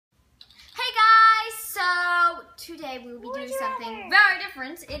today we will be doing something very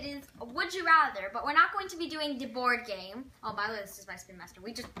different. It is Would You Rather, but we're not going to be doing the board game. Oh, by the way, this is my Spin Master.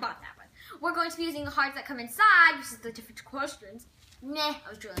 We just bought that one. We're going to be using the cards that come inside, which is the different questions. Nah, I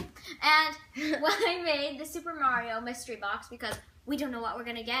was drooling. And well, I made the Super Mario mystery box because we don't know what we're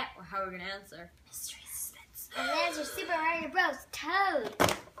going to get or how we're going to answer. Mystery suspense. And there's your Super Mario Bros. Toad.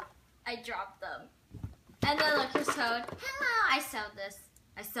 I dropped them. And then look, here's Toad. Hello, I sewed this.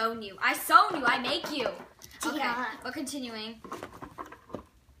 I sewn you. I make you. Okay, Yeah. we're continuing.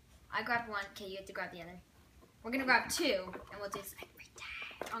 I grabbed one. Okay, you have to grab the other. We're going to grab two, and we'll do this every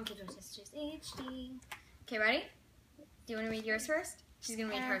time on KidToyTesters HD. Okay, ready? Do you want to read yours first? She's going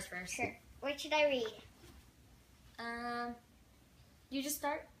to read hers first. Sure. What should I read? You just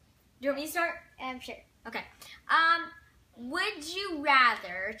start? Do you want me to start? Sure. Okay. Would you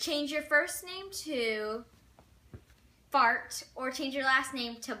rather change your first name to Fart or change your last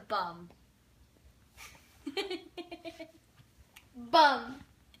name to Bum? Bum.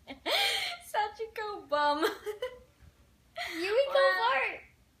 Such a go bum. You would go fart.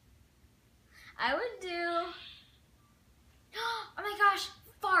 I would do. Oh my gosh,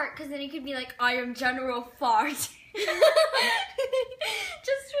 fart, because then it could be like, I am General Fart. Just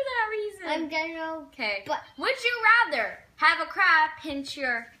for that reason. I'm General. Okay. But Would you rather have a crab pinch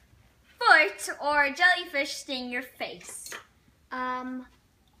your foot or a jellyfish sting your face? a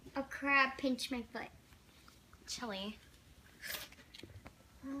crab pinched my foot. Chilly.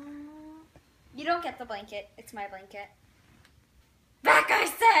 You don't get the blanket. It's my blanket. Back, I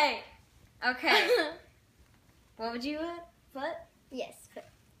say! Okay. What would you put? Yes. Foot.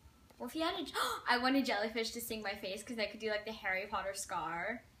 Well, if you had I want a jellyfish to sting my face because I could do like the Harry Potter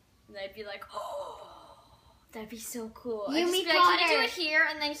scar. And I'd be like, oh, that'd be so cool. You I'd just mean be like, can I Potter? do it here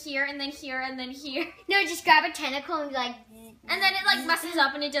and then here and then here and then here? No, just grab a tentacle and be like. And then it like messes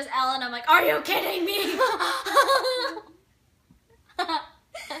up and it does L and I'm like, are you kidding me?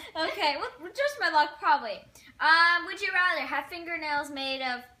 Okay, well, just my luck probably. Would you rather have fingernails made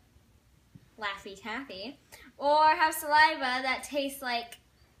of Laffy Taffy or have saliva that tastes like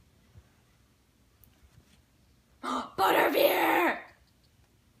butterbeer?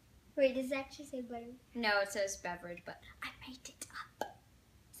 Wait, does it actually say butter? No, it says beverage, but I made it up.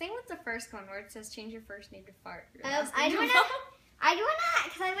 Same with the first one where it says change your first name to Fart. I do wanna,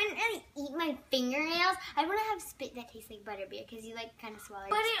 because I wouldn't really eat my fingernails. I wanna have spit that tastes like butterbeer, because you like kind of swallow.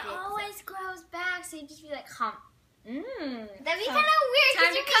 But your it spit, always grows back, so you just be like, That'd be That'd be kind of weird.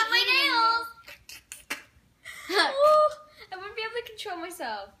 Time to you cut my could eat nails. Oh, I wouldn't be able to control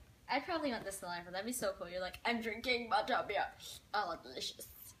myself. I'd probably want the saliva. That'd be so cool. You're like, I'm drinking butterbeer. Oh, delicious.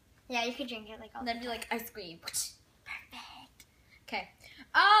 Yeah, you could drink it like all And the that'd be time. like ice cream. Perfect. Okay.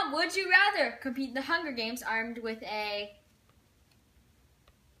 Would you rather compete in the Hunger Games armed with a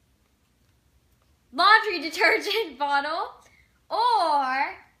laundry detergent bottle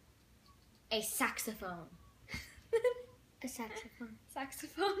or a saxophone? A saxophone.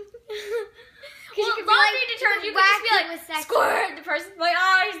 Saxophone. You Well, could be laundry like, detergent, you could whack just be it like, with sax- squirt, the person's like,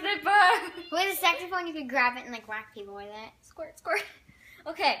 oh, he's burn. With a saxophone, you could grab it and like whack people with it. Squirt, squirt.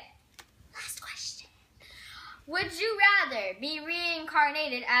 Okay, last question. Would you rather be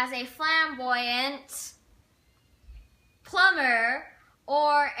reincarnated as a flamboyant plumber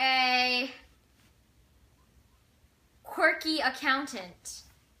or a quirky accountant?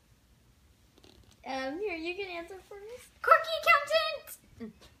 Here, you can answer first. Quirky accountant!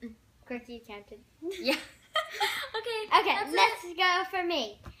 Quirky accountant. Yeah. Okay, Okay, that's let's it. go for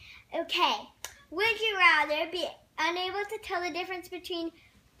me. Okay, would you rather be unable to tell the difference between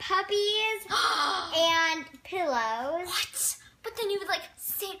puppies and pillows, What? But then you would like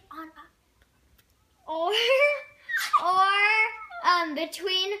sit on a... or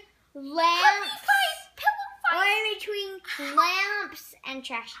between Puppy lamps, fight! Pillow or fight! between lamps and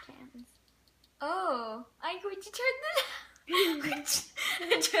trash cans? Oh, I'm going to turn the... Well,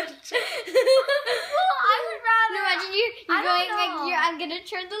 I would rather... Imagine you're I don't going know. like I'm gonna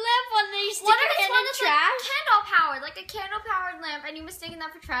turn the lamp on and you stick What if it it's in one the that's trash? like candle powered, like a candle powered lamp, and you mistake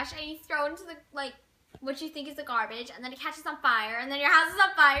that for trash, and you throw it into the like what you think is the garbage, and then it catches on fire, and then your house is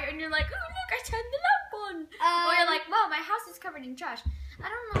on fire, and you're like, oh look, I turned the lamp on. Or you're like, wow, my house is covered in trash. I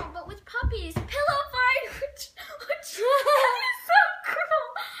don't know, but with puppies, pillow fight, which is so cruel,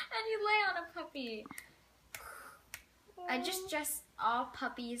 and you lay on a puppy. I just dress all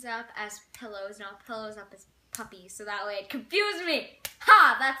puppies up as pillows and all pillows up as puppies, so that way it confused me.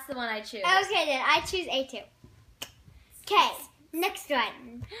 Ha! That's the one I choose. Okay then, I choose A2. Okay, next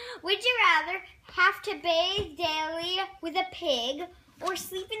one. Would you rather have to bathe daily with a pig or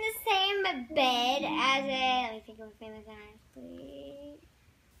sleep in the same bed as a... Let me think of a famous athlete.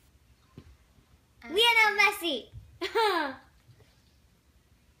 Lionel Messi.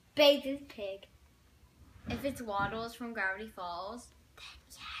 Bathe this pig. If it's Waddles from Gravity Falls,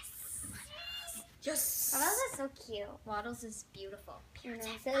 Yes. yes. Oh, those are so cute. Waddles is beautiful. So is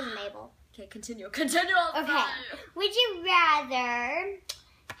Mabel. Okay, continue. Continue. Okay. Would you rather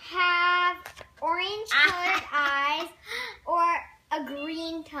have orange colored eyes or a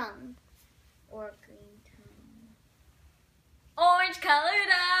green tongue? Or green tongue. Orange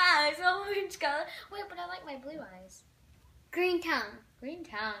colored eyes. Orange color. Wait, but I like my blue eyes. Green tongue. Green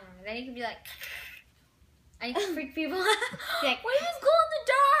tongue. Then you can be like, I freak people out. Like, Why is glow in the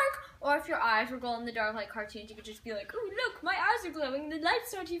dark? Or if your eyes were glow in the dark like cartoons, you could just be like, oh look, my eyes are glowing. The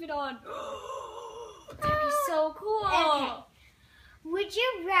lights aren't even on. That'd be so cool. Okay. Would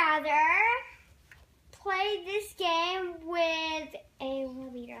you rather play this game with a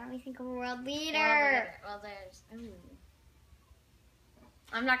world leader? Let me think of a world leader. Well, there's. Ooh.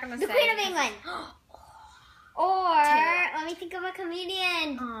 I'm not gonna The say. Queen of England. Or Taylor. let me think of a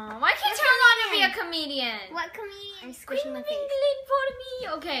comedian. Oh, why can't you want to be a comedian? What comedian? I'm Queen squishing of my face. England for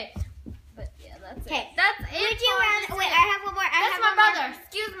me. Okay. But yeah, that's Okay. it. That's it. Would you for rather? this Wait, game. I have one more. That's my brother.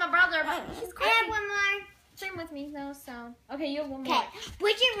 Excuse my brother, but he's I crazy. have one more. Same with me though, so. Okay, you have one Okay. more.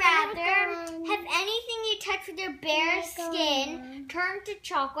 Would you rather God. have anything you touch with your bare skin turn to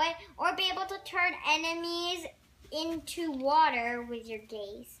chocolate, or be able to turn enemies into water with your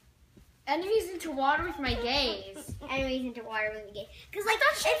gaze? Enemies into water with my gaze. Enemies into water with your gaze. Because Like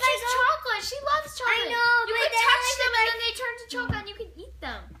that, she likes chocolate. She loves chocolate. I know, You but can then touch I them could, and then they turn to chocolate and you can eat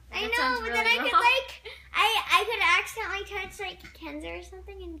them. I That know, sounds but really then I could wrong. I could accidentally touch like Kenzer or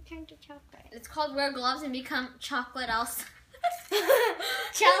something and turn to chocolate. It's called wear gloves and become chocolate Elsa.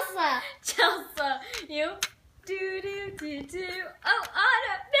 Chelsea. Chelsea, you do. Oh,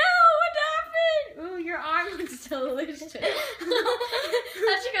 Anna, no, what happened? Ooh, your arm looks delicious. As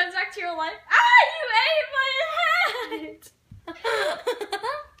she goes back to your life. Ah, you ate my head.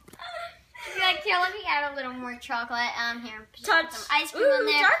 You're like, here, let me add a little more chocolate. Here, put Touch. some ice cream Ooh, on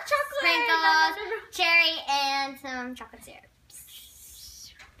there, dark chocolate. sprinkles, No. cherry, and some chocolate syrup.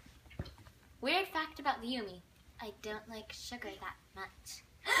 Weird fact about the Yumi. I don't like sugar that much.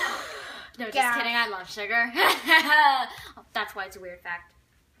 No, just Yeah. kidding. I love sugar. That's why it's a weird fact.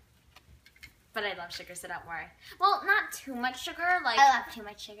 But I love sugar, so don't worry. Well, not too much sugar. Like I love too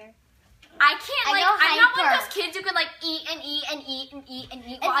much sugar. I can't. I Like go I'm not one of hyper. those kids who could like eat and eat and eat and eat and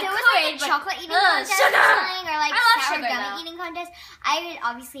eat. If Well, I there was could, like a but chocolate eating ugh, contest or sugar. something, or like I love sour sugar, gummy though. eating contest, I would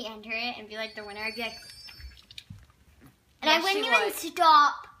obviously enter it and be like the winner. I'd be like, and I Yes, wouldn't she even would.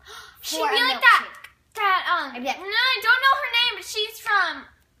 stop. She'd for be a like that. milkshake. That I'd be like, no, I don't know her name, but she's from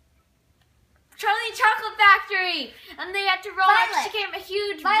Charlie Chocolate Factory, and they had to roll out. Violet. She became a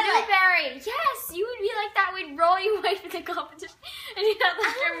huge Violet. blueberry. Yes, you would be like that. We'd roll you away from the competition, and you'd have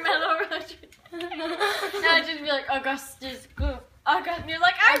like your medal rush. And I'd just be like, Augustus, go. Augustus. And you're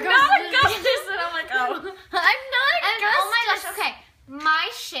like, I'm not Augustus, and I'm like, oh, I'm not Augustus. Oh my gosh, okay. My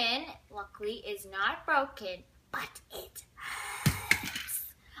shin, luckily, is not broken, but it hurts.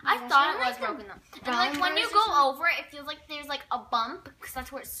 I gosh, thought I it was like the broken though. And like when you bone go over it, it feels like there's like a bump because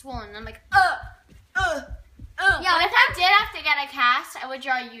that's where it's swollen. And I'm like, Yeah, but if I did have to get a cast, I would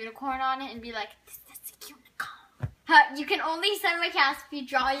draw a unicorn on it and be like, this is a unicorn. You can only sign my cast if you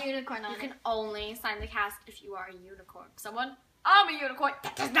draw a unicorn on You it. can only sign the cast if you are a unicorn. Someone, I'm a unicorn.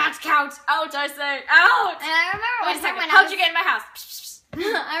 That does not count. Out, I say. Out. And I remember Wait a one time second. when How'd you get in my house? I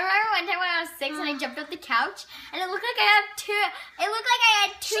remember one time when I was 6 and I jumped off the couch and it looked like I had two. It looked like I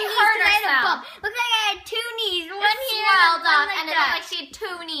had two She knees hurt 'cause I had a herself. bump. Looked like I had two knees, one It here swelled and up, one like and it that. looked like she had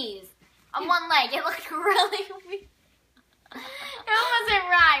two knees on one leg. It looked really weird. It wasn't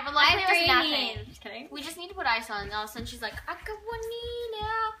right, but I luckily have it was 3 nothing. knees. Just kidding. We just need to put ice on, and all of a sudden she's like, I got one knee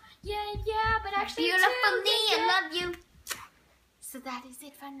now. Yeah, but actually Beautiful two. knee, I Yeah. love you. So that is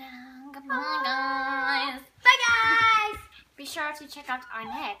it for now. Goodbye, guys. Bye guys. Be sure to check out our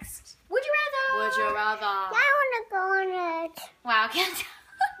next. Would you rather? Would you rather? I want to go on it. Wow, can't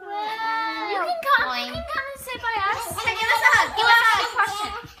Wow. You can come and sit by us. Give us a hug. Give us a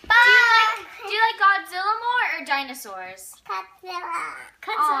question. Bye. Do you like Godzilla more or dinosaurs? Godzilla.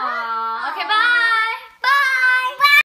 Aww. Okay, bye.